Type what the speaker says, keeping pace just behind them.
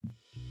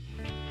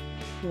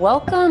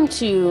Welcome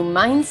to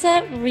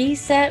Mindset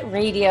Reset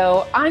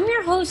Radio. I'm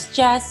your host,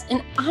 Jess,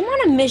 and I'm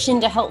on a mission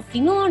to help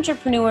female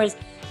entrepreneurs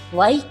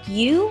like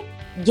you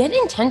get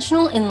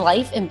intentional in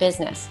life and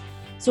business.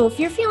 So if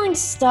you're feeling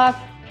stuck,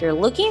 you're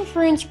looking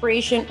for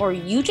inspiration, or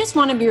you just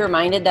want to be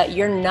reminded that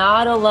you're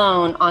not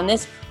alone on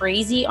this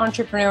crazy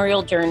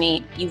entrepreneurial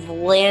journey, you've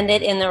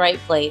landed in the right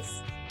place.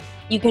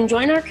 You can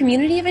join our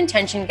community of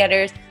intention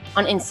getters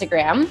on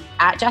Instagram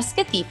at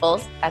Jessica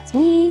Thiefels, that's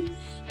me.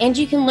 And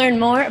you can learn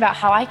more about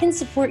how I can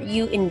support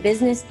you in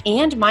business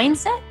and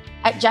mindset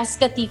at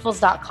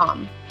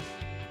jessicathiefels.com.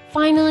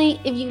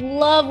 Finally, if you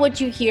love what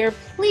you hear,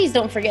 please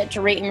don't forget to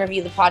rate and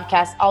review the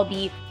podcast. I'll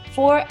be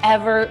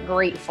forever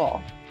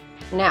grateful.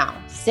 Now,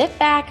 sit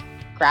back,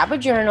 grab a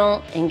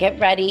journal, and get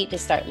ready to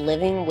start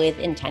living with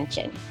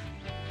intention.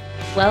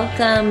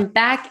 Welcome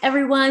back,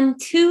 everyone,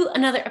 to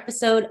another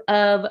episode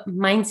of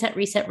Mindset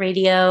Reset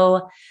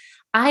Radio.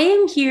 I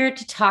am here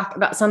to talk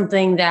about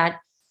something that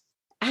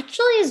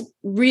actually is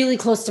really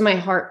close to my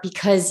heart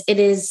because it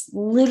is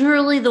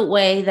literally the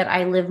way that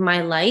I live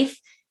my life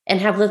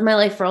and have lived my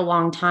life for a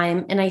long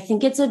time. And I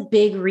think it's a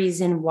big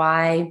reason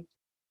why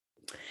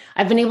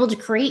I've been able to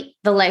create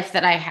the life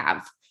that I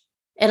have.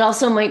 It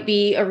also might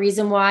be a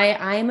reason why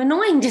I'm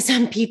annoying to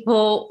some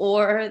people,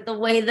 or the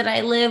way that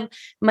I live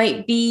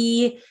might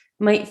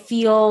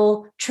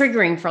feel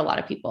triggering for a lot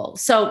of people.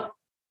 So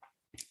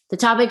the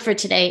topic for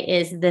today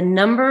is the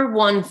number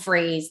one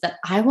phrase that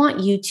I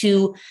want you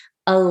to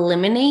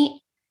eliminate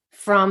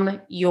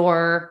from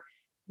your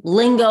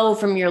lingo,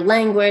 from your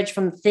language,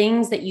 from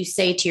things that you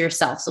say to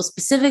yourself. So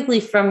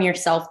specifically from your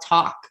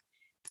self-talk.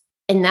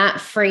 And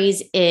that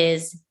phrase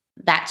is,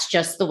 that's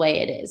just the way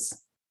it is.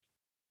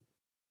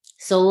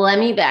 So let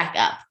me back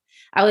up.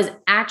 I was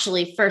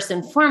actually first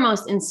and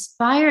foremost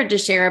inspired to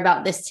share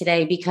about this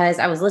today because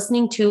I was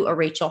listening to a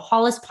Rachel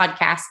Hollis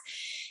podcast,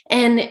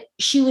 and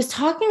she was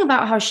talking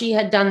about how she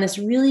had done this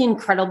really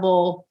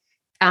incredible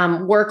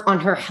work on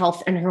her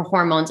health and her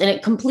hormones, and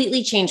it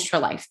completely changed her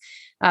life.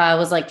 It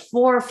was like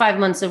 4 or 5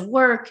 months of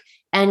work,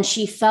 and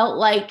she felt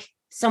like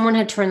someone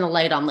had turned the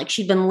light on. Like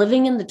she'd been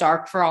living in the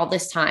dark for all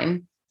this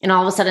time, and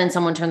all of a sudden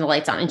someone turned the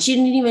lights on, and she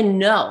didn't even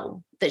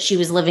know that she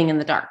was living in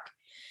the dark.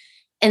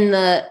 And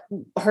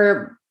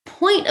her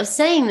point of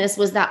saying this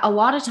was that a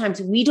lot of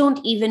times we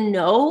don't even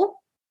know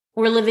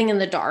we're living in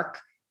the dark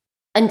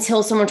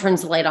until someone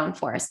turns the light on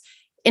for us.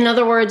 In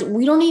other words,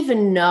 we don't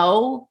even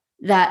know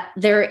that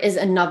there is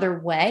another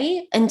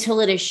way until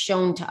it is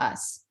shown to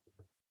us.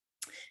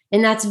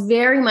 And that's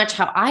very much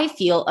how I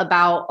feel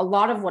about a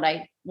lot of what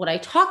I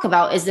talk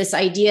about, is this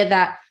idea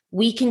that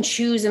we can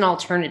choose an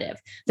alternative.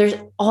 There's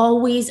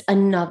always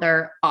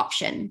another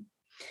option.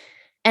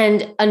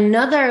 And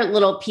another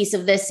little piece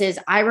of this is,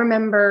 I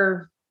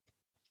remember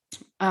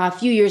a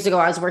few years ago,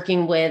 I was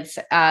working with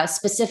a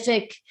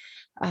specific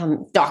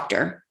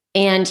doctor,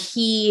 and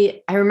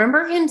I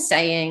remember him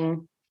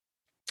saying,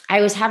 I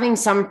was having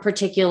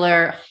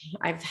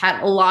I've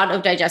had a lot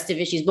of digestive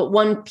issues, but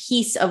one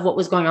piece of what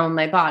was going on with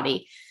my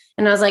body.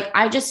 And I was like,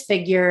 I just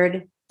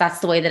figured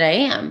that's the way that I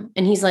am.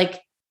 And he's like,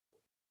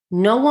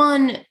 no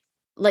one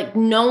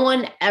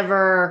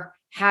ever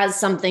has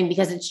something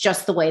because it's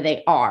just the way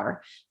they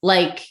are,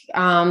 like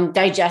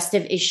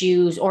digestive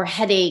issues or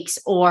headaches,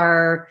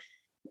 or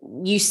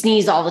you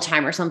sneeze all the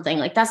time or something.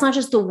 Like, that's not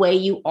just the way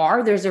you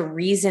are. There's a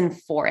reason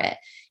for it.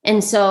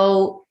 And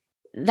so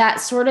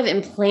that sort of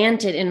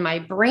implanted in my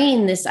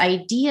brain this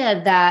idea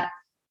that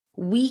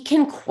we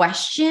can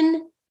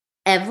question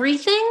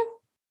everything,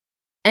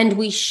 and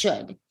we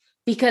should,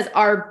 because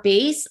our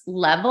base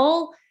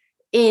level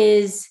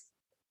is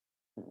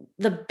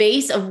the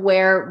base of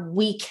where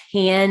we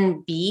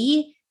can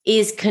be,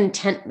 is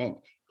contentment,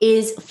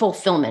 is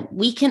fulfillment.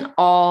 We can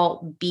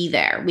all be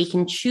there. We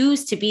can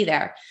choose to be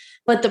there.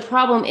 But the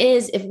problem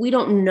is, if we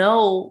don't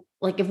know,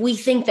 like if we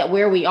think that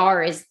where we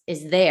are is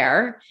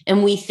there,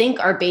 and we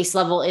think our base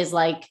level is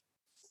like,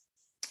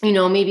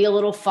 maybe a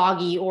little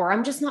foggy, or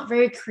I'm just not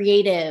very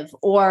creative,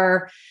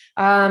 or,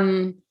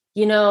 I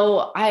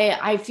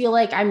feel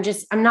like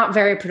I'm not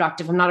very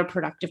productive. I'm not a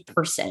productive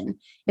person.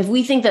 If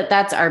we think that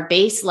that's our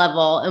base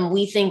level, and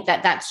we think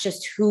that that's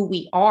just who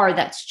we are,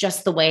 that's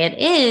just the way it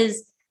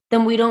is,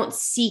 then we don't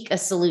seek a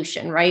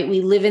solution, right?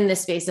 We live in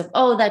this space of,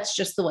 oh, that's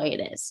just the way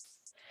it is.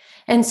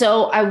 And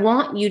so I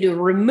want you to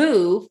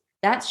remove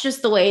that's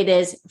just the way it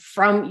is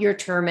from your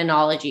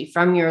terminology,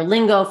 from your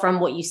lingo, from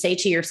what you say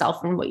to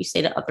yourself and what you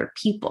say to other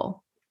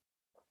people.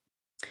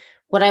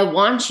 What I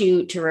want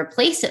you to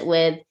replace it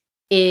with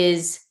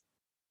is,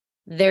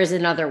 there's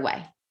another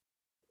way.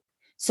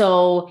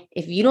 So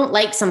if you don't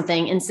like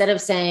something, instead of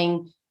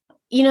saying,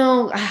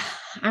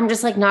 I'm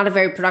just like not a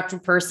very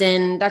productive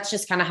person, that's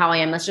just kind of how I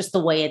am, that's just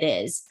the way it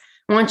is,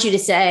 I want you to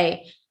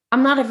say,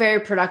 I'm not a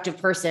very productive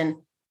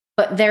person,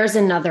 but there's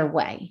another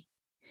way.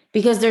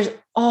 Because there's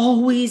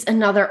always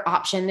another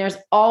option. There's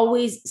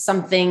always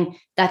something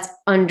that's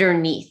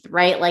underneath,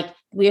 right? Like,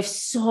 we have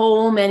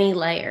so many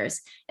layers,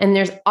 and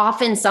there's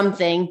often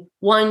something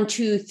 1,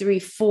 2, 3,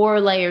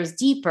 4 layers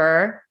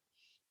deeper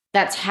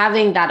that's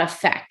having that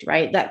effect,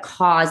 right? That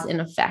cause and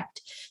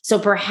effect. So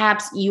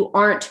perhaps you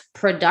aren't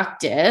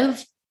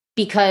productive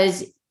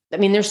because, I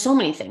mean, there's so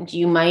many things.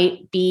 You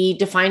might be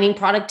defining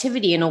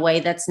productivity in a way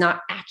that's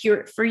not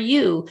accurate for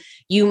you.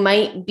 You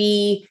might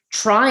be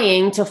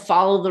trying to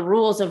follow the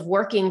rules of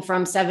working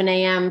from 7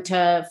 a.m.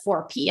 to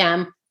 4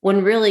 p.m.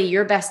 when really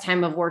your best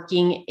time of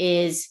working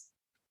is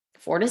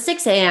 4 to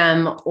 6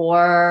 a.m.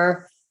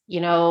 or,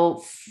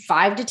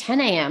 5 to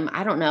 10 a.m.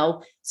 I don't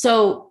know.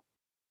 So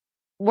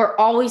we're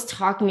always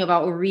talking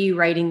about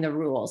rewriting the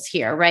rules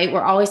here, right?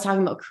 We're always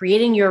talking about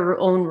creating your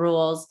own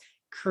rules,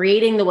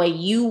 creating the way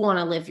you want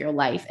to live your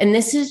life. And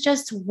this is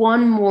just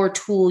one more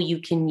tool you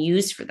can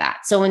use for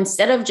that. So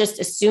instead of just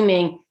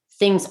assuming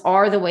things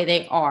are the way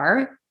they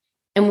are,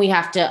 and we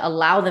have to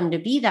allow them to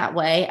be that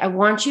way, I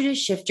want you to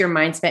shift your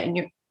mindset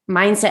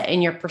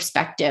and your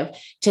perspective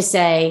to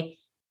say,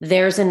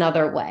 there's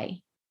another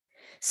way.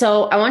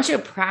 So I want you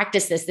to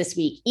practice this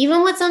week,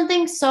 even with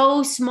something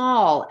so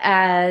small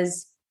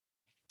as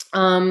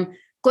going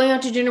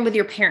out to dinner with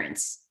your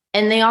parents,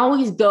 and they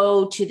always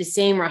go to the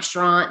same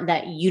restaurant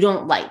that you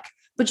don't like,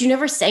 but you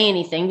never say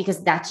anything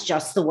because that's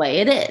just the way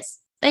it is.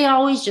 They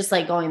always just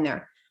like going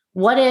there.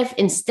 What if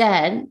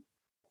instead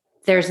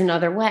there's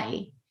another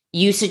way?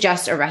 You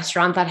suggest a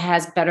restaurant that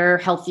has better,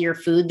 healthier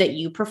food that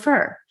you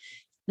prefer.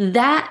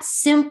 That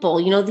simple,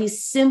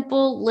 these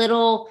simple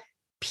little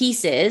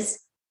pieces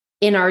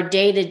in our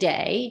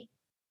day-to-day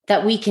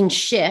that we can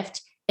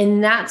shift.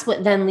 And that's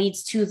what then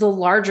leads to the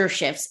larger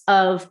shifts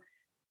of,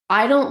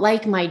 I don't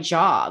like my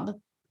job,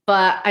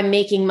 but I'm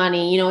making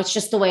money. It's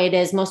just the way it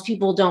is. Most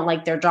people don't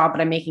like their job, but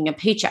I'm making a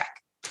paycheck.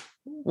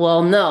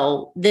 Well,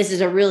 no, this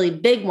is a really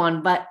big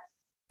one, but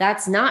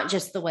that's not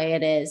just the way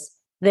it is.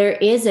 There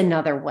is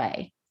another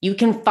way. You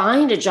can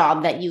find a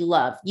job that you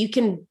love. You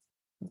can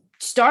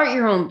start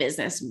your own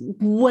business,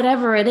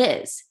 whatever it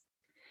is.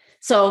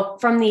 So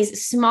from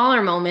these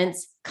smaller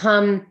moments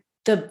come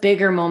the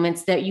bigger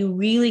moments that you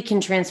really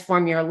can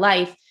transform your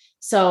life.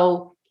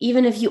 So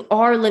even if you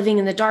are living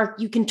in the dark,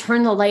 you can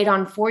turn the light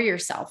on for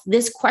yourself.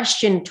 This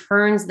question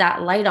turns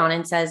that light on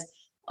and says,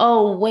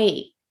 oh,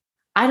 wait,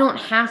 I don't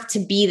have to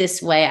be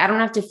this way. I don't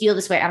have to feel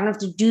this way. I don't have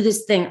to do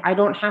this thing. I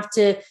don't have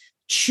to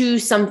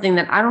choose something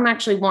that I don't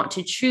actually want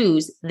to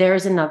choose.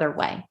 There's another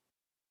way.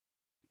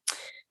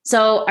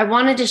 So I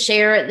wanted to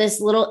share this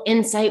little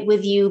insight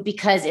with you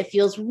because it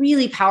feels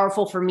really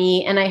powerful for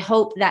me. And I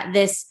hope that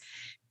this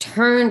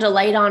turned a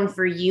light on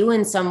for you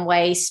in some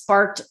way,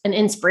 sparked an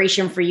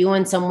inspiration for you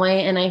in some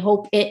way. And I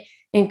hope it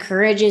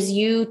encourages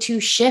you to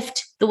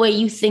shift the way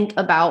you think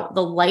about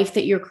the life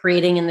that you're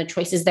creating and the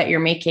choices that you're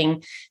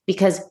making,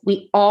 because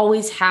we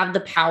always have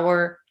the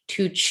power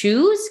to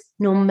choose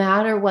no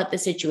matter what the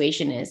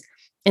situation is.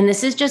 And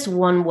this is just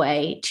one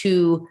way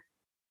to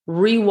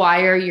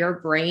rewire your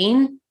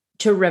brain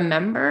to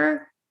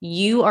remember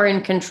you are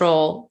in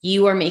control.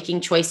 You are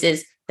making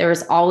choices. There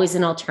is always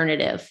an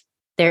alternative.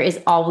 There is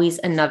always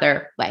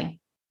another way.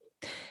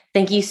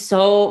 Thank you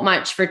so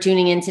much for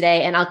tuning in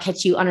today, and I'll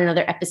catch you on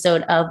another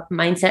episode of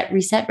Mindset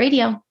Reset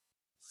Radio.